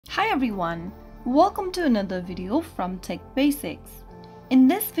Hi everyone, welcome to another video from Tech Basics. In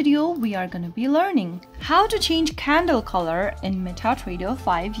this video, we are going to be learning how to change candle color in MetaTrader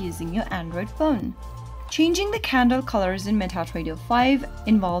 5 using your Android phone. Changing the candle colors in MetaTrader 5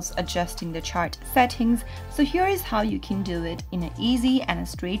 involves adjusting the chart settings, so here is how you can do it in an easy and a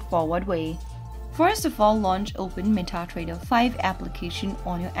straightforward way. First of all, launch open MetaTrader 5 application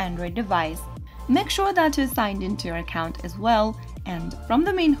on your Android device. Make sure that you're signed into your account as well, and from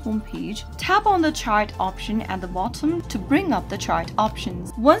the main home page, tap on the chart option at the bottom to bring up the chart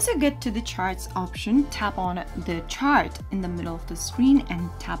options. Once you get to the charts option, tap on the chart in the middle of the screen and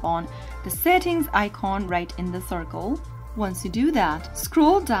tap on the settings icon right in the circle. Once you do that,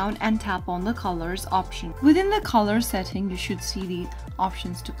 scroll down and tap on the colors option. Within the color setting, you should see the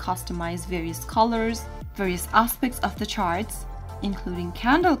options to customize various colors, various aspects of the charts, including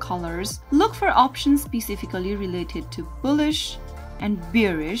candle colors. Look for options specifically related to bullish and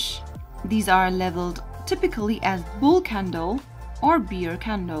bearish. These are labeled typically as bull candle or bear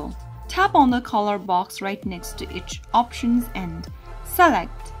candle. Tap on the color box right next to each options and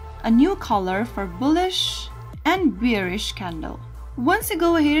select a new color for bullish and bearish candle. Once you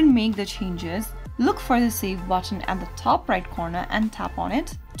go ahead and make the changes, look for the save button at the top right corner and tap on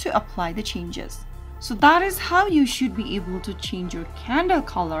it to apply the changes. So that is how you should be able to change your candle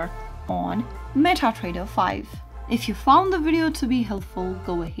color on MetaTrader 5. If you found the video to be helpful,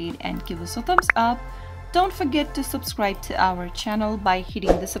 go ahead and give us a thumbs up. Don't forget to subscribe to our channel by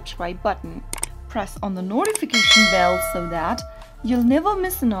hitting the subscribe button. Press on the notification bell so that you'll never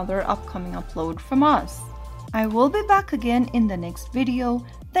miss another upcoming upload from us. I will be back again in the next video.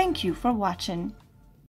 Thank you for watching.